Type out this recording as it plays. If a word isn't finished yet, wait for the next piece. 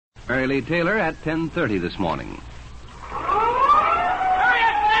Mary Lee Taylor at 10:30 this morning. Hurry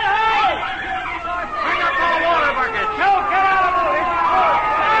up, Glenn, hurry! Bring up the water bucket. Joe, get out of the way.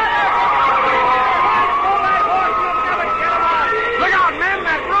 Pull that horse, you'll never get him out. Look out, men,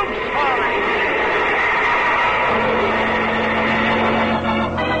 that roof's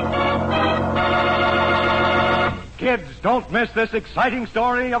falling. Kids, don't miss this exciting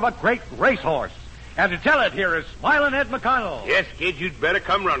story of a great racehorse. And to tell it, here is Smiling Ed McConnell. Yes, kids, you'd better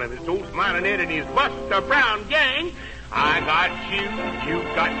come running. It's old Smiling Ed and his Buster Brown gang. I got shoes,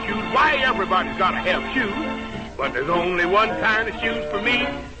 you've got shoes. Why, everybody's got to have shoes. But there's only one kind of shoes for me.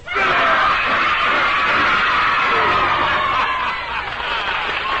 Yes,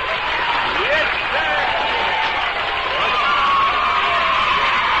 sir.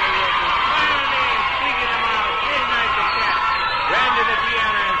 Smiling Ed, Squeaky the Mouse, Midnight the Cat, Randy the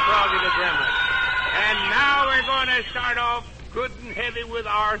Piano, and Froggy the Gremlin. And now we're going to start off good and heavy with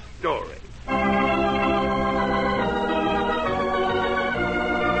our story.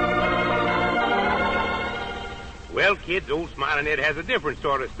 Well, kids, old Smiling Ed has a different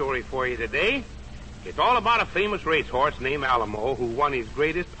sort of story for you today. It's all about a famous racehorse named Alamo who won his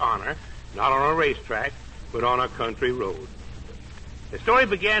greatest honor, not on a racetrack, but on a country road. The story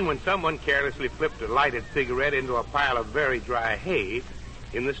began when someone carelessly flipped a lighted cigarette into a pile of very dry hay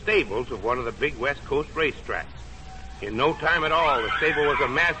in the stables of one of the big West Coast racetracks. In no time at all, the stable was a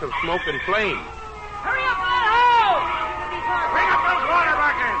mass of smoke and flame. Hurry up, Glenn, ho! Bring up those water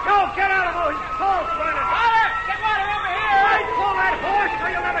buckets. Joe, get out of those holes, Glenn. Water! Get water over here! Right, pull that horse so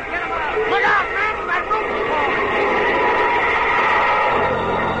you'll never get him out. Look out, man! That roof's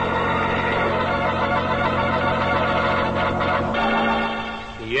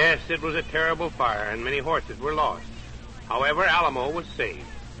falling. Yes, it was a terrible fire, and many horses were lost. However, Alamo was saved.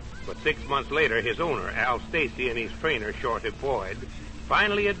 But 6 months later, his owner, Al Stacy, and his trainer, Shorty Boyd,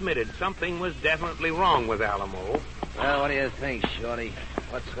 finally admitted something was definitely wrong with Alamo. Well, what do you think, Shorty?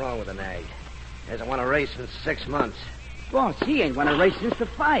 What's wrong with the nag? He hasn't won a race in 6 months. Boss, he ain't won a race since the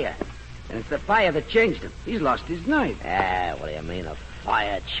fire. And it's the fire that changed him. He's lost his nerve. What do you mean a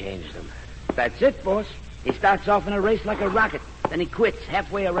fire changed him? That's it, boss. He starts off in a race like a rocket. Then he quits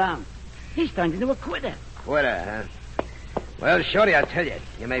halfway around. He's turned into a quitter. Quitter, huh? Well, Shorty, I tell you,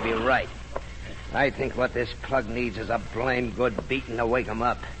 you may be right. I think what this plug needs is a blame good beating to wake him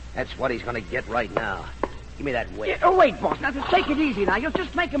up. That's what he's going to get right now. Give me that whip. Yeah, wait, boss. Now, just take it easy now. You'll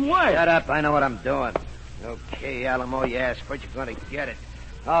just make him worse. Shut up. I know what I'm doing. Okay, Alamo, you ask for it, you're going to get it.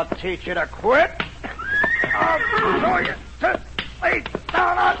 I'll teach you to quit. I'll show you. Wait,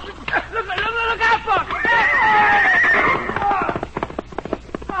 down on. Look out, boss.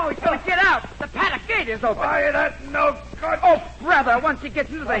 Oh, he's going to get out. The paddock gate is open. Why, that's no good. Oh, brother, once he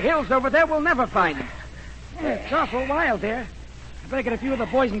gets into the hills over there, we'll never find him. Yeah, it's awful wild there. I better get a few of the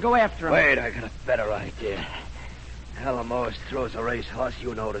boys and go after him. Wait, I got a better idea. Alamo throws a racehorse,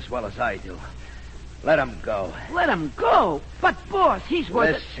 you know it as well as I do. Let him go. Let him go? But, boss, he's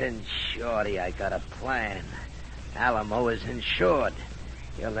worth it. Listen, Shorty, I got a plan. Alamo is insured.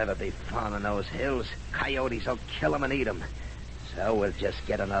 He'll never be found in those hills. Coyotes will kill him and eat him. So we'll just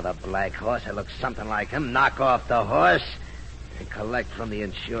get another black horse that looks something like him, knock off the horse, and collect from the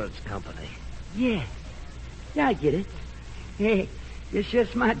insurance company. Yeah, I get it. Hey, you're sure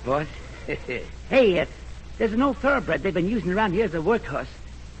smart, boss. Hey, there's an old thoroughbred they've been using around here as a workhorse.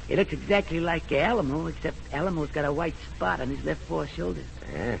 He looks exactly like Alamo, except Alamo's got a white spot on his left foreshoulder.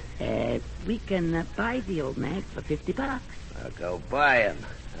 We can buy the old nag for $50. I'll go buy him.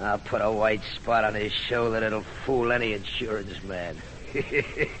 I'll put a white spot on his shoulder that'll fool any insurance man.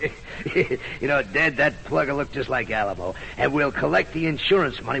 You know, Dad, that plug'll look just like Alamo, and we'll collect the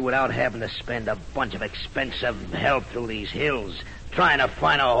insurance money without having to spend a bunch of expensive help through these hills, trying to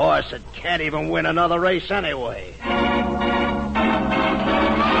find a horse that can't even win another race anyway.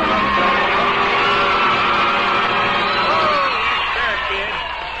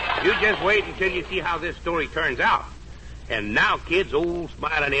 You just wait until you see how this story turns out. And now, kids, old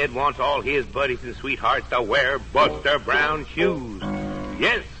Smiling Ed wants all his buddies and sweethearts to wear Buster Brown shoes.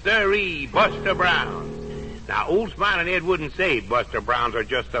 Yes, sirree, Buster Brown. Now, old Smiling Ed wouldn't say Buster Browns are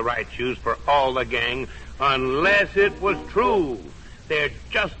just the right shoes for all the gang unless it was true. They're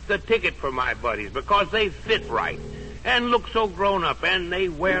just the ticket for my buddies because they fit right and look so grown up, and they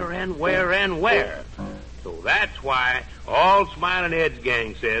wear and wear and wear. So that's why all Smiling Ed's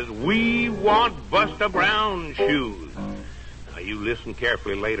gang says we want Buster Brown shoes. Now, you listen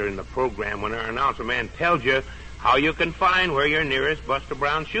carefully later in the program when our announcer man tells you how you can find where your nearest Buster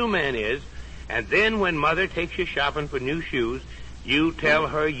Brown shoe man is. And then when Mother takes you shopping for new shoes, you tell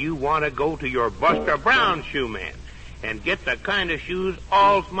her you want to go to your Buster Brown shoe man. and get the kind of shoes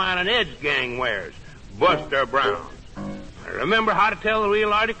all Smiling Ed's gang wears, Buster Brown's. Remember how to tell the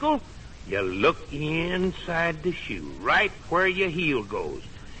real article? You look inside the shoe, right where your heel goes,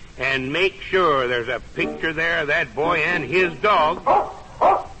 and make sure there's a picture there of that boy and his dog.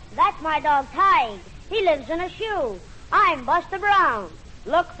 That's my dog, Tige. He lives in a shoe. I'm Buster Brown.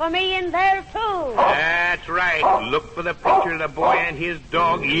 Look for me in there, too. That's right. Look for the picture of the boy and his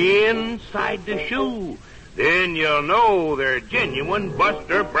dog inside the shoe. Then you'll know they're genuine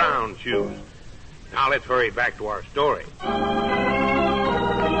Buster Brown shoes. Now let's hurry back to our story.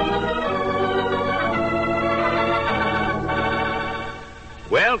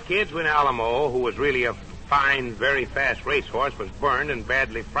 Well, kids, when Alamo, who was really a fine, very fast racehorse, was burned and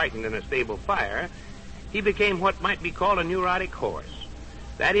badly frightened in a stable fire, he became what might be called a neurotic horse.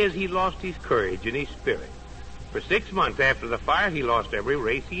 That is, he lost his courage and his spirit. For 6 months after the fire, he lost every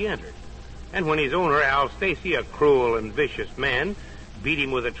race he entered. And when his owner, Al Stacy, a cruel and vicious man, beat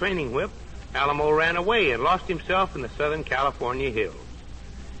him with a training whip, Alamo ran away and lost himself in the Southern California hills.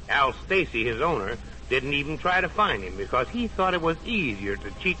 Al Stacy, his owner, didn't even try to find him because he thought it was easier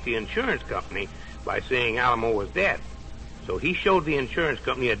to cheat the insurance company by saying Alamo was dead. So he showed the insurance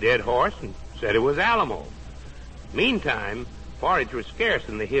company a dead horse and said it was Alamo. Meantime, forage was scarce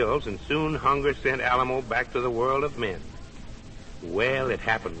in the hills, and soon hunger sent Alamo back to the world of men. Well, it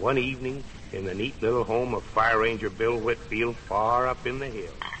happened one evening in the neat little home of Fire Ranger Bill Whitfield far up in the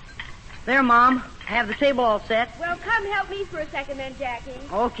hills. There, Mom. Have the table all set. Well, come help me for a second then, Jackie.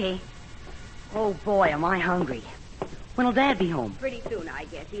 Okay. Oh, boy, am I hungry. When'll Dad be home? Pretty soon, I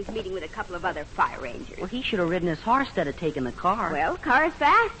guess. He's meeting with a couple of other fire rangers. Well, he should have ridden his horse instead of taking the car. Well, car's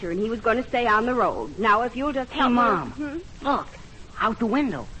faster, and he was going to stay on the road. Now, if you'll just Hey, help Mom. me... Look, out the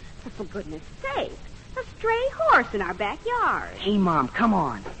window. For goodness sake. A stray horse in our backyard. Hey, Mom, come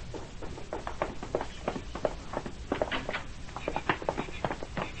on.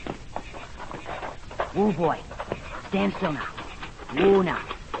 Oh, boy. Stand still now. Oh, now.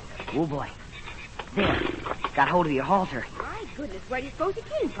 Oh, boy. There. Got hold of your halter. My goodness, where do you suppose he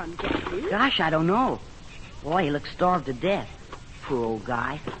came from, Jackie? Gosh, I don't know. Boy, he looks starved to death. Poor old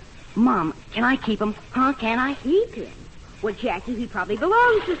guy. Mom, can I keep him? Huh, can I? Keep him? Well, Jackie, he probably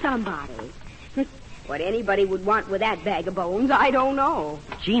belongs to somebody. What anybody would want with that bag of bones, I don't know.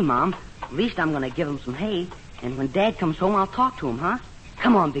 Gee, Mom, at least I'm going to give him some hay. And when Dad comes home, I'll talk to him, huh?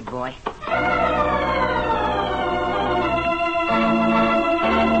 Come on, big boy.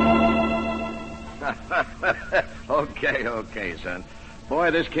 Okay, son.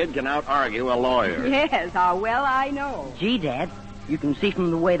 Boy, this kid can out-argue a lawyer. Yes, how well I know. Gee, Dad, you can see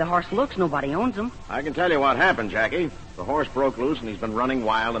from the way the horse looks, nobody owns him. I can tell you what happened, Jackie. The horse broke loose, and he's been running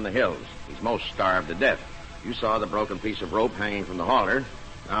wild in the hills. He's most starved to death. You saw the broken piece of rope hanging from the halter.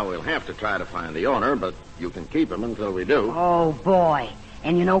 Now, we'll have to try to find the owner, but you can keep him until we do. Oh, boy.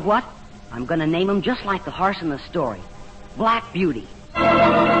 And you know what? I'm going to name him just like the horse in the story. Black Beauty.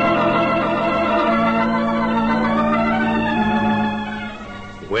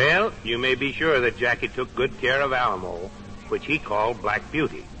 Well, you may be sure that Jackie took good care of Alamo, which he called Black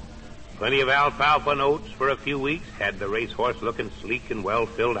Beauty. Plenty of alfalfa and oats for a few weeks had the racehorse looking sleek and well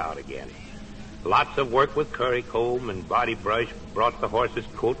filled out again. Lots of work with curry comb and body brush brought the horse's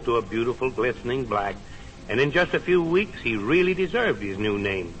coat to a beautiful glistening black, and in just a few weeks he really deserved his new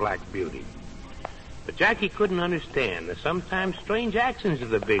name, Black Beauty. But Jackie couldn't understand the sometimes strange actions of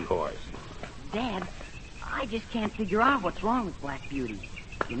the big horse. Dad, I just can't figure out what's wrong with Black Beauty.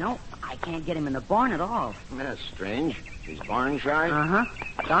 You know, I can't get him in the barn at all. That's strange. He's barn shy? Uh-huh.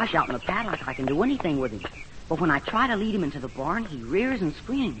 Gosh, out in the paddock, I can do anything with him. But when I try to lead him into the barn, he rears and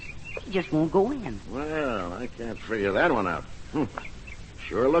screams. He just won't go in. Well, I can't figure that one out.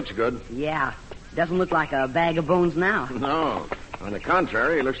 Sure looks good. Yeah, doesn't look like a bag of bones now. No. On the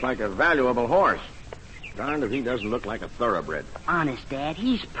contrary, he looks like a valuable horse. Darned if he doesn't look like a thoroughbred. Honest, Dad,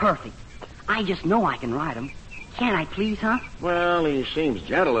 he's perfect. I just know I can ride him. Can't I please, huh? Well, he seems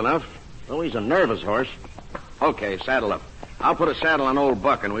gentle enough, though he's a nervous horse. Okay, saddle up. I'll put a saddle on old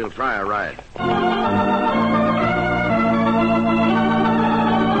Buck, and we'll try a ride.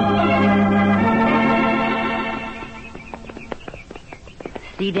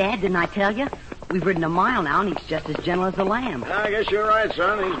 See, Dad, didn't I tell you? We've ridden a mile now, and he's just as gentle as a lamb. I guess you're right,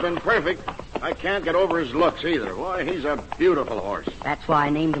 son. He's been perfect. I can't get over his looks either. Boy, he's a beautiful horse. That's why I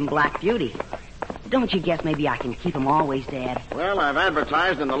named him Black Beauty. Don't you guess maybe I can keep him always, Dad? Well, I've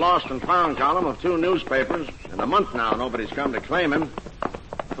advertised in the Lost and Found column of 2 newspapers. In a month now, nobody's come to claim him.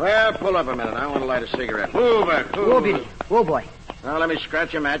 Well, pull up a minute. I want to light a cigarette. Move it. Whoa, Beauty. Whoa, boy. Now, let me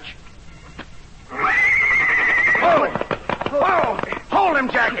scratch a match. Whoa! Whoa! Hold him,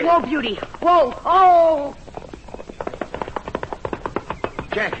 Jackie! Whoa, Beauty. Whoa! Oh!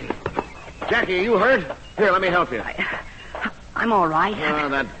 Jackie. Jackie, are you hurt? Here, let me help you. I'm all right. Oh,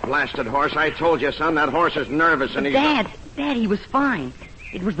 that blasted horse. I told you, son, that horse is nervous and he's... Dad, he was fine.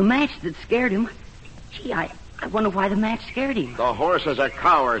 It was the match that scared him. Gee, I wonder why the match scared him. The horse is a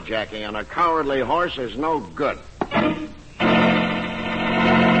coward, Jackie, and a cowardly horse is no good.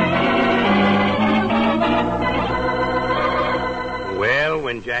 Well,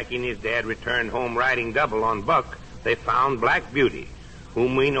 when Jackie and his dad returned home riding double on Buck, they found Black Beauty,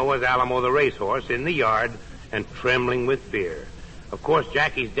 whom we know as Alamo the racehorse, in the yard and trembling with fear. Of course,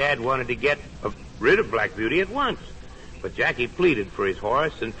 Jackie's dad wanted to get rid of Black Beauty at once, but Jackie pleaded for his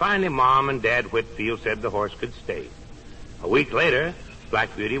horse, and finally Mom and Dad Whitfield said the horse could stay. A week later,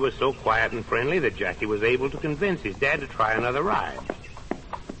 Black Beauty was so quiet and friendly that Jackie was able to convince his dad to try another ride.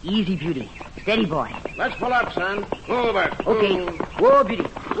 Easy, Beauty. Steady, boy. Let's pull up, son. Move it. Okay. Move. Whoa, Beauty.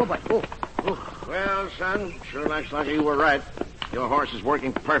 Whoa, boy. Whoa. Well, son, sure looks like you were right. Your horse is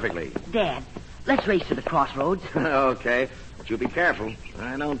working perfectly. Dad, let's race to the crossroads. Okay, but you be careful.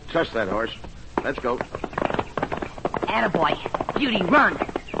 I don't trust that horse. Let's go. Attaboy. Beauty, run.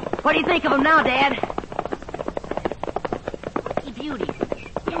 What do you think of him now, Dad? Hey, Beauty,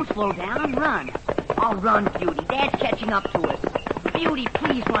 don't slow down. Run. I'll run, Beauty. Dad's catching up to us. Beauty,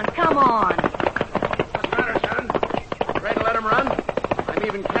 please run. Come on. What's the matter, son? Afraid to let him run? I'm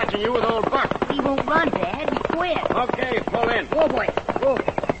even catching you with old Buck. He won't run, Dad. He quit. Okay, pull in. Whoa, boy. Whoa.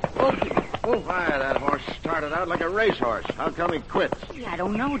 Why, that horse started out like a racehorse. How come he quits? Gee, I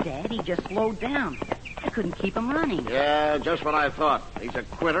don't know, Dad. He just slowed down. I couldn't keep him running. Yeah, just what I thought. He's a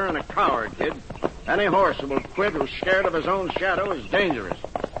quitter and a coward, kid. Any horse who will quit who's scared of his own shadow is dangerous.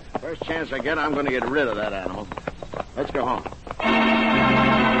 First chance I get, I'm going to get rid of that animal. Let's go home.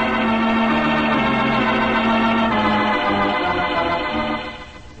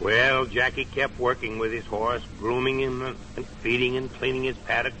 Well, Jackie kept working with his horse, grooming him and feeding and cleaning his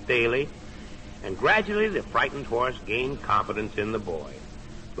paddock daily. And gradually the frightened horse gained confidence in the boy.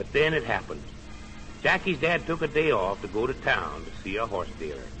 But then it happened. Jackie's dad took a day off to go to town to see a horse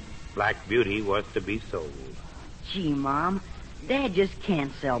dealer. Black Beauty was to be sold. Gee, Mom, Dad just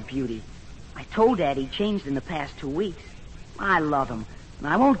can't sell Beauty. I told Dad he changed in the past 2 weeks. I love him, and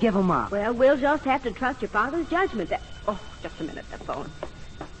I won't give him up. Well, we'll just have to trust your father's judgment. Oh, just a minute, the phone.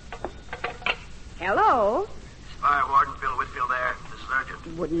 Hello? Fire Warden Bill Whitfield there. This is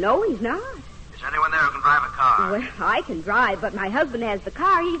urgent. Well, no, he's not. Is anyone there who can drive a car? Well, I can drive, but my husband has the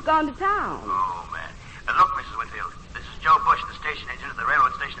car. He's gone to town. Oh, man. Look, Mrs. Whitfield, this is Joe Bush, the station agent at the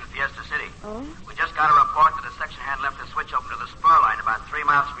railroad station in Fiesta City. Oh? We just got a report that a section hand left a switch open to the spur line about 3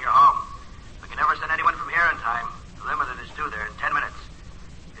 miles from your home. We can never send anyone from here in time. The limited is due there in 10 minutes.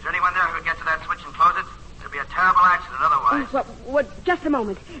 Is there anyone there who could get to that switch and close it? It'll be a terrible accident otherwise. Well, just a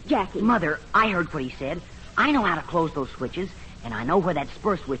moment. Jackie. Mother, I heard what he said. I know how to close those switches, and I know where that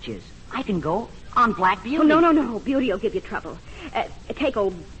spur switch is. I can go on Black Beauty. Oh, no. Beauty will give you trouble. Take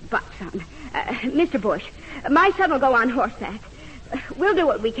old Buck, son. Mr. Bush, my son will go on horseback. We'll do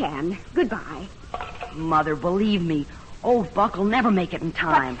what we can. Goodbye. Mother, believe me, old Buck will never make it in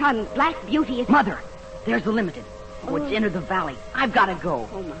time. But, son, Black Beauty is... Mother, there's the limited. Oh, it's entered the valley. I've got to go.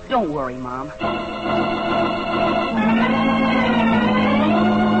 Oh, my. Don't worry, Mom.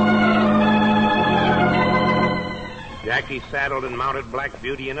 Jackie saddled and mounted Black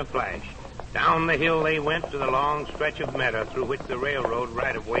Beauty in a flash. Down the hill they went to the long stretch of meadow through which the railroad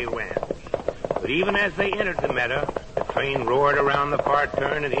right-of-way ran. But even as they entered the meadow, the train roared around the far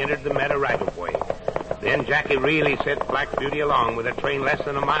turn and entered the meadow right-of-way. Then Jackie really sent Black Beauty along with a train less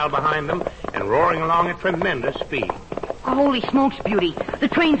than a mile behind them and roaring along at tremendous speed. Oh, holy smokes, Beauty. The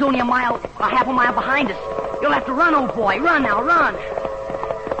train's only a half a mile behind us. You'll have to run, old boy. Run now, run.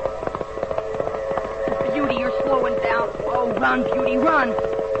 Beauty, you're slowing down. Oh, run, Beauty, run.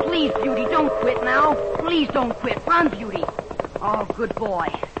 Please, Beauty, don't quit now. Please don't quit. Run, Beauty. Oh, good boy.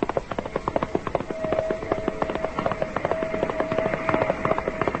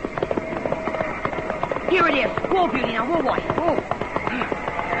 Here it is. Whoa, Beauty, now. Whoa, boy. Whoa.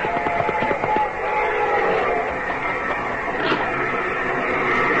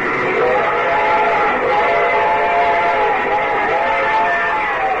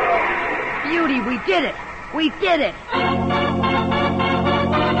 Beauty, we did it. We did it.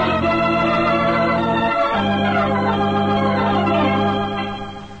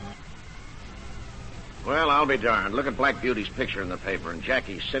 Well, I'll be darned. Look at Black Beauty's picture in the paper, and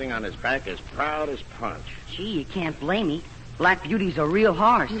Jackie's sitting on his back as proud as punch. Gee, you can't blame me. Black Beauty's a real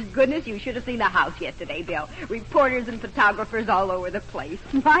horse. Goodness, you should have seen the house yesterday, Bill. Reporters and photographers all over the place.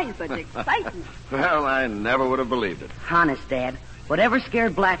 My, such excitement. Well, I never would have believed it. Honest, Dad. Whatever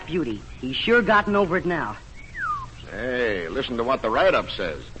scared Black Beauty, he's sure gotten over it now. Hey, listen to what the write-up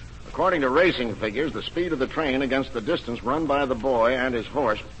says. According to racing figures, the speed of the train against the distance run by the boy and his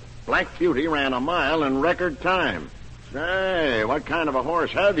horse, Black Beauty ran a mile in record time. Hey, what kind of a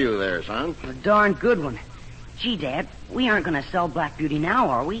horse have you there, son? A darn good one. Gee, Dad, we aren't going to sell Black Beauty now,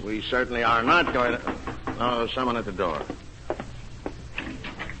 are we? We certainly are not going to... Oh, someone at the door.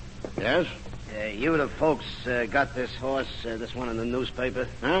 Yes? You the folks got this horse, this one in the newspaper?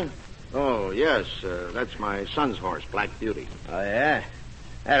 Huh? Oh, yes. That's my son's horse, Black Beauty. Oh, yeah?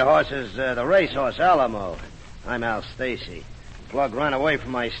 That horse is the racehorse, Alamo. I'm Al Stacy. Plug ran away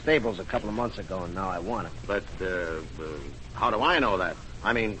from my stables a couple of months ago, and now I want him. But, how do I know that?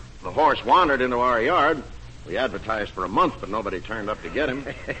 I mean, the horse wandered into our yard. We advertised for a month, but nobody turned up to get him.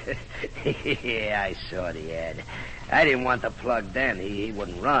 Yeah, I saw the ad. I didn't want the plug then. He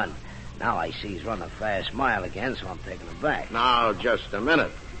wouldn't run. Now I see he's running a fast mile again, so I'm taking him back. Now, just a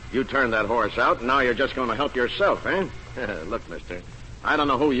minute. You turned that horse out, and now you're just going to help yourself, eh? Look, mister, I don't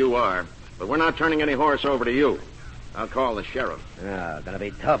know who you are, but we're not turning any horse over to you. I'll call the sheriff. Oh, gonna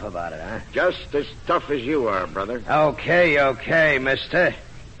be tough about it, huh? Just as tough as you are, brother. Okay, mister.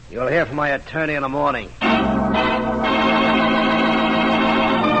 You'll hear from my attorney in the morning.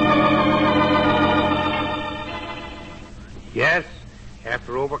 Yes,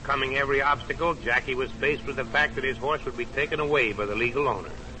 after overcoming every obstacle, Jackie was faced with the fact that his horse would be taken away by the legal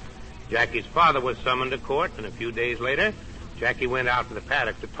owner. Jackie's father was summoned to court, and a few days later, Jackie went out to the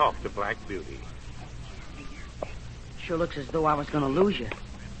paddock to talk to Black Beauty. Sure looks as though I was going to lose you.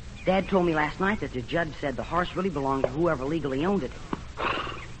 Dad told me last night that the judge said the horse really belonged to whoever legally owned it.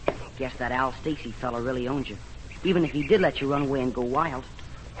 Guess that Al Stacy fella really owns you. Even if he did let you run away and go wild.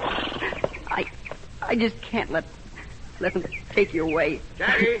 I just can't let him take you away.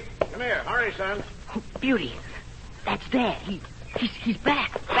 Jackie, come here. Hurry, son. Oh, Beauty. That's Dad. He's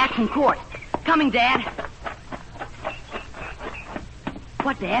back. Back from court. Coming, Dad.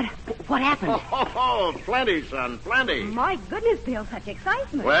 What, Dad? What happened? Oh, plenty, son, plenty. My goodness, Bill, such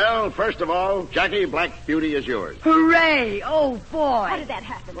excitement. Well, first of all, Jackie, Black Beauty is yours. Hooray! Oh, boy. How did that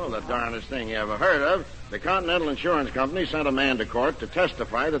happen? Well, the darndest thing you ever heard of. The Continental Insurance Company sent a man to court to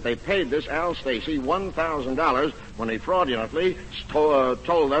testify that they paid this Al Stacy $1,000 when he fraudulently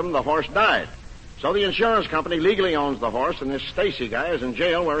told them the horse died. So the insurance company legally owns the horse, and this Stacy guy is in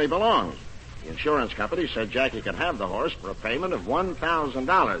jail where he belongs. The insurance company said Jackie could have the horse for a payment of $1,000.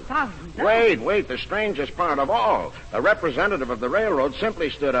 $1,000? Wait, the strangest part of all. A representative of the railroad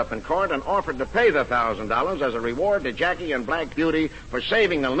simply stood up in court and offered to pay the $1,000 as a reward to Jackie and Black Beauty for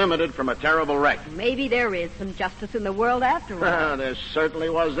saving the Limited from a terrible wreck. Maybe there is some justice in the world after all. There certainly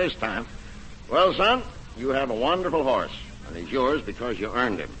was this time. Well, son, you have a wonderful horse, and he's yours because you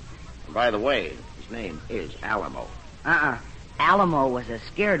earned him. And by the way, his name is Alamo. Alamo was a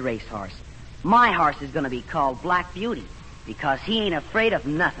scared racehorse. My horse is going to be called Black Beauty because he ain't afraid of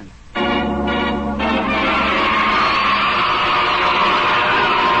nothing. I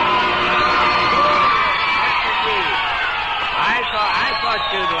thought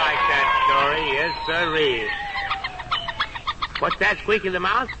you'd like that story. Yes, sirree. What's that squeak in the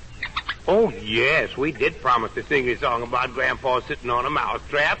mouse? Oh, yes, we did promise to sing a song about Grandpa sitting on a mouse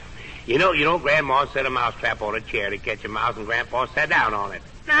trap. You know, Grandma set a mouse trap on a chair to catch a mouse, and Grandpa sat down on it.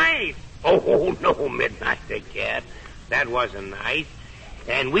 Nice. Oh, no, Midnight the Cat. That wasn't nice.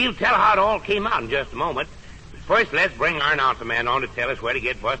 And we'll tell how it all came out in just a moment. First, let's bring our announcer man on to tell us where to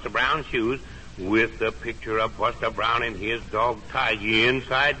get Buster Brown's shoes with the picture of Buster Brown and his dog Tiggy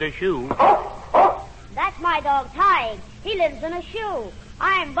inside the shoe. That's my dog, Tig. He lives in a shoe.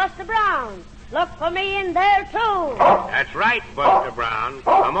 I'm Buster Brown. Look for me in there, too. That's right, Buster Brown.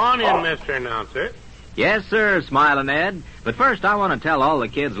 Come on in, Mr. Announcer. Yes, sir, Smiling Ed. But first, I want to tell all the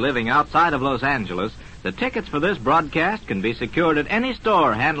kids living outside of Los Angeles that tickets for this broadcast can be secured at any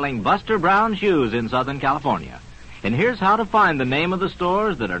store handling Buster Brown shoes in Southern California. And here's how to find the name of the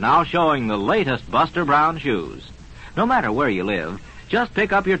stores that are now showing the latest Buster Brown shoes. No matter where you live, just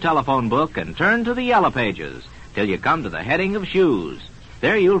pick up your telephone book and turn to the yellow pages till you come to the heading of shoes.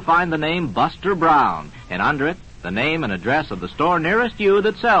 There you'll find the name Buster Brown, and under it, the name and address of the store nearest you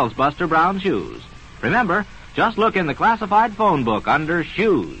that sells Buster Brown shoes. Remember, just look in the classified phone book under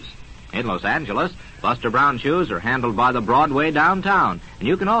Shoes. In Los Angeles, Buster Brown shoes are handled by the Broadway downtown, and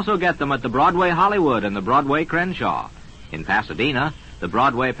you can also get them at the Broadway Hollywood and the Broadway Crenshaw. In Pasadena, the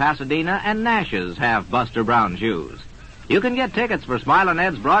Broadway Pasadena and Nash's have Buster Brown shoes. You can get tickets for Smilin'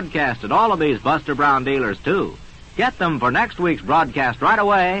 Ed's broadcast at all of these Buster Brown dealers, too. Get them for next week's broadcast right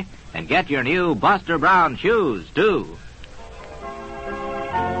away, and get your new Buster Brown shoes, too.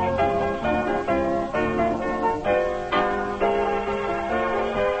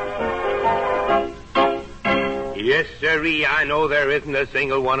 Yes, sirree, I know there isn't a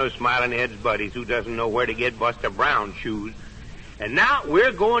single one of Smiling Ed's buddies who doesn't know where to get Buster Brown's shoes. And now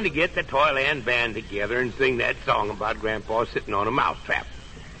we're going to get the Toyland Band together and sing that song about Grandpa sitting on a mousetrap.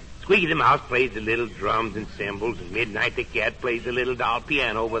 Squeaky the Mouse plays the little drums and cymbals, and Midnight the Cat plays the little doll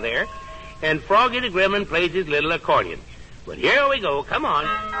piano over there, and Froggy the Gremlin plays his little accordion. But here we go, come on.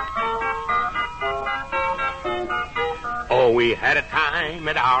 Oh, we had a time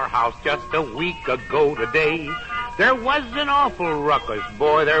at our house just a week ago today. There was an awful ruckus,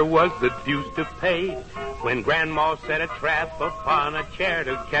 boy, there was the deuce to pay. When Grandma set a trap upon a chair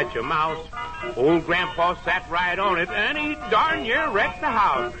to catch a mouse, old Grandpa sat right on it, and he darn near wrecked the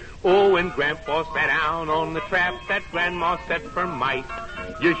house. Oh, when Grandpa sat down on the trap that Grandma set for mice,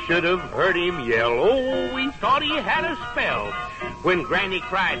 you should have heard him yell, oh, we thought he had a spell. When Granny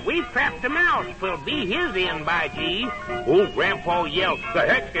cried, we've trapped a mouse, 'twill be his end, by gee. Old Grandpa yelled, the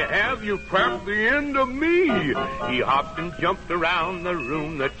heck you have, you trapped the end of me. He hopped and jumped around the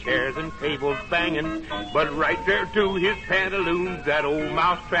room, the chairs and tables banging, but right there to his pantaloons, that old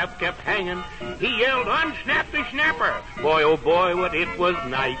mousetrap kept hanging. He yelled, unsnap the snapper. Boy, oh boy, what it was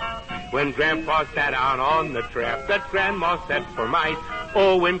nice when Grandpa sat down on the trap that Grandma set for mice.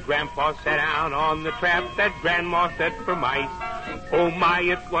 Oh, when Grandpa sat down on the trap that Grandma set for mice. Oh, my,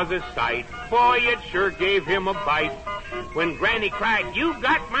 it was a sight. Boy, it sure gave him a bite. When Granny cried, you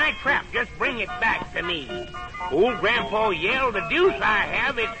got my trap, just bring it back to me. Old Grandpa yelled, the deuce I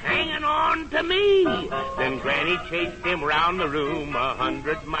have, it's hanging on to me. Then Granny chased him round the room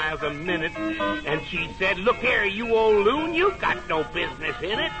 100 miles a minute, and she said, look here, you old loon, you've got no business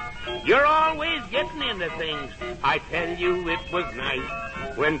in it. You're always getting into things. I tell you, it was nice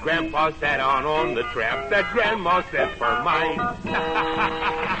when Grandpa sat on the trap that Grandma set for mice.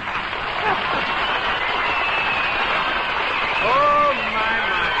 Oh, my.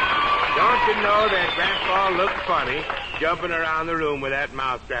 Don't you know that Grandpa looked funny jumping around the room with that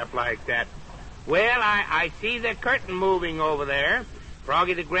mousetrap like that? Well, I see the curtain moving over there.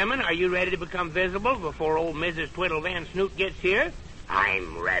 Froggy the Gremlin, are you ready to become visible before old Mrs. Twiddle Van Snoot gets here?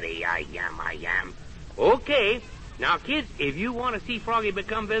 I'm ready, I am. Okay. Now, kids, if you want to see Froggy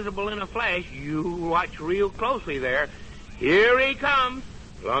become visible in a flash, you watch real closely there. Here he comes.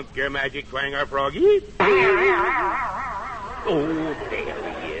 Plunk your magic twanger, Froggy. Oh,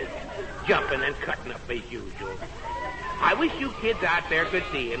 there he is, jumping and cutting up as usual. I wish you kids out there could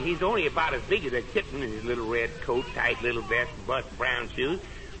see him. He's only about as big as a kitten in his little red coat, tight little vest, and bust brown shoes.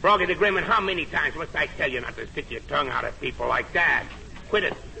 Froggy the Gremlin, how many times must I tell you not to stick your tongue out at people like that? Quit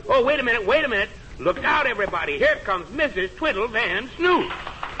it. Oh, wait a minute. Look out, everybody. Here comes Mrs. Twiddle Van Snoot.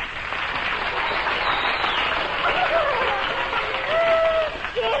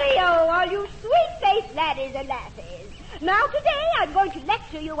 Cheerio, all you sweet-faced laddies and lassies. Now, today I'm going to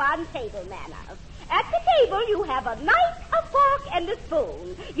lecture you on table manners. At the table, you have a knife, a fork, and a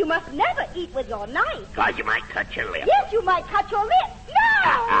spoon. You must never eat with your knife. Because you might cut your lip. Yes, you might cut your lip.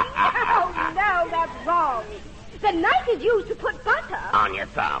 No, that's wrong. The knife is used to put butter on your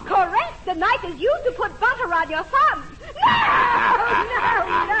thumb. Correct. The knife is used to put butter on your thumb.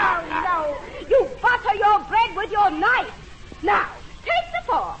 No. You butter your bread with your knife. Now, take the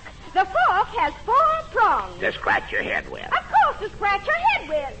fork. The fork has 4 prongs. To scratch your head with. Of course, to scratch your head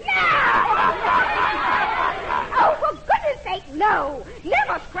with. No! Oh, for goodness sake, no.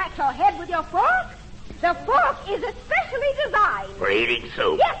 Never scratch your head with your fork. The fork is especially designed. For eating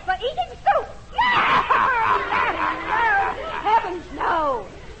soup. Yes, for eating soup. No! Heavens, no.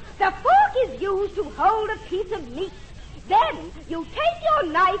 The fork is used to hold a piece of meat. Then you take your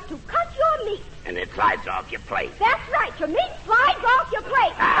knife to cut your meat. And it slides off your plate. That's right. Your meat slides off your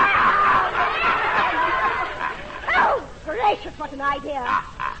plate. Oh, gracious, what an idea.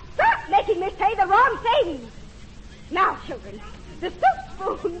 Stop making me say the wrong thing. Now, children, the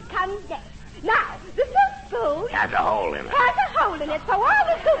soup spoon comes next. Now, the soup spoon has a hole in it. Has a hole in it, so all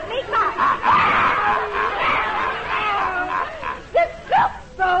the soup leaks out. The soup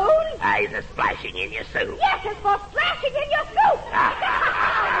spoon. Is a splashing in your soup. Yes, it's for splashing in your soup.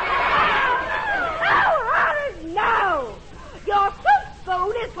 No. Your soup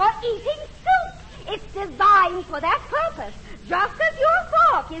spoon is for eating soup. It's designed for that purpose, just as your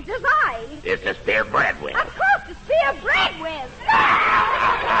fork is designed. It's to spear bread with. Of course, to spear bread with.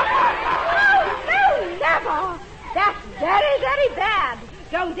 No, never. That's very, very bad.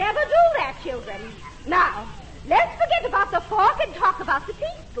 Don't ever do that, children. Now, let's forget about the fork and talk about the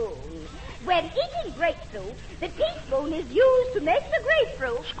teaspoon. When eating grape soup, the teaspoon is used to make the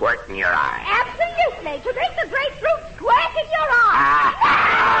grapefruit squirt in your eye. Absolutely, to make the grapefruit squirt in your eye.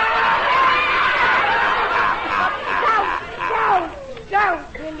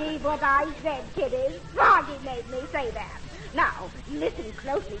 Don't believe believe what I said, kiddies. Froggy made me say that. Now, listen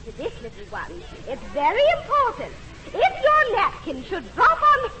closely to this, little one. It's very important. If your napkin should drop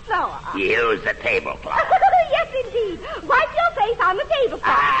on the floor... Use the tablecloth. Yes, indeed. Wipe your face on the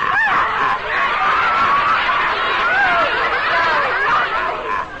tablecloth.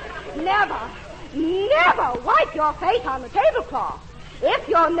 Never wipe your face on the tablecloth. If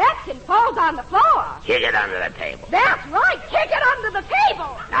your napkin falls on the floor... Kick it under the table. That's right. Kick it under the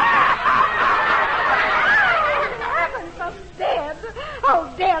table. Heaven forbid.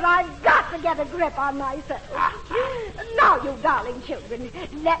 Oh, dear, I've got to get a grip on myself. Now, you darling children,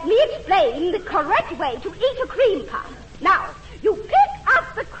 let me explain the correct way to eat a cream puff. Now, you pick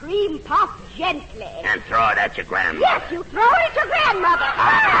up the cream puff gently. And throw it at your grandmother. Yes, you throw it at your grandmother.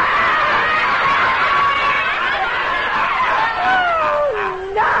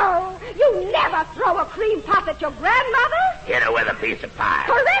 No, you never throw a cream puff at your grandmother. Hit her with a piece of pie.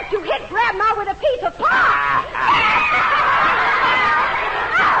 Correct, you hit Grandma with a piece of pie.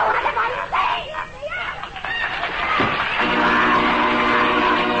 Oh, what am I saying?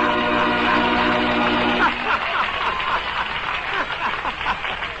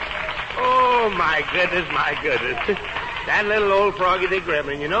 Oh, my goodness, my goodness. That little old Froggy the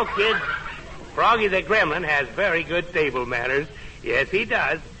Gremlin. You know, kids, Froggy the Gremlin has very good table manners. Yes, he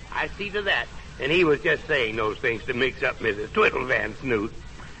does. I see to that. And he was just saying those things to mix up Mrs. Twiddle Van Snoot.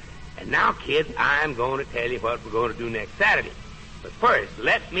 And now, kids, I'm going to tell you what we're going to do next Saturday. But first,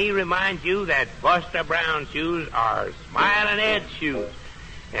 let me remind you that Buster Brown shoes are Smiling Ed's shoes.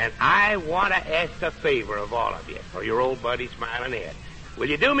 And I want to ask a favor of all of you for your old buddy Smiling Ed. Will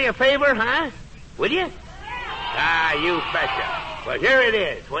you do me a favor, huh? Will you? Ah, you betcha. But here it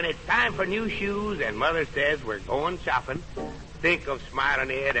is. When it's time for new shoes and Mother says we're going shopping, think of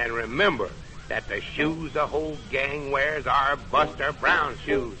Smiling Ed and remember that the shoes the whole gang wears are Buster Brown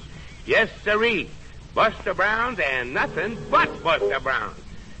shoes. Yes, sirree. Buster Browns and nothing but Buster Browns.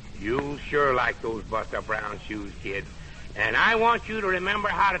 You sure like those Buster Brown shoes, kids. And I want you to remember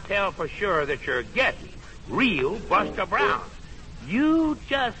how to tell for sure that you're getting real Buster Browns. You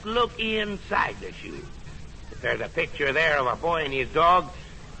just look inside the shoe. If there's a picture there of a boy and his dog,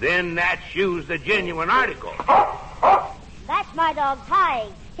 then that shoe's the genuine article. That's my dog,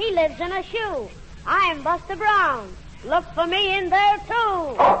 Tige. He lives in a shoe. I'm Buster Brown. Look for me in there,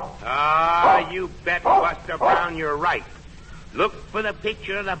 too. Ah, you bet, Buster Brown, you're right. Look for the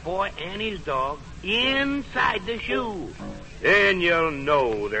picture of the boy and his dog inside the shoe. Then you'll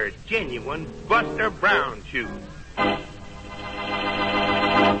know they're genuine Buster Brown shoes.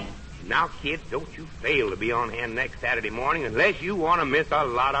 Now, kids, don't you fail to be on hand next Saturday morning unless you want to miss a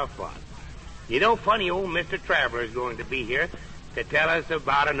lot of fun. You know, funny old Mr. Traveler is going to be here to tell us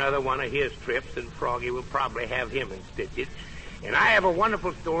about another one of his trips, and Froggy will probably have him in stitches. And I have a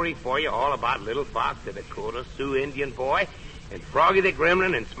wonderful story for you all about Little Fox, the Dakota Sioux Indian boy, and Froggy the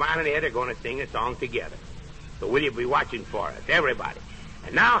Gremlin and Smiling Ed are going to sing a song together. So will you be watching for us, everybody?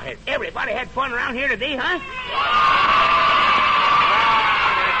 And now, has everybody had fun around here today, huh?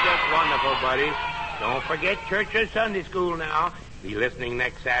 That's just wonderful, buddies. Don't forget church or Sunday school now. Be listening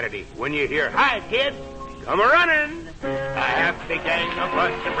next Saturday. When you hear, "Hi, kids, come a-running. A happy gang of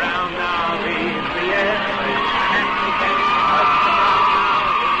Buster Brown now leaves the air. A happy gang of Buster Brown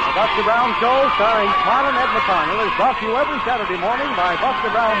now. The Buster Brown Show, starring Smiling Ed McConnell, is brought to you every Saturday morning by Buster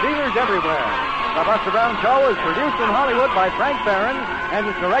Brown dealers everywhere. The Buster Brown Show is produced in Hollywood by Frank Barron and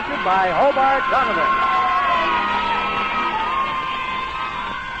is directed by Hobart Donovan.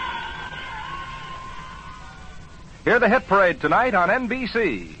 Hear the hit parade tonight on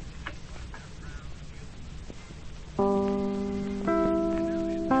NBC.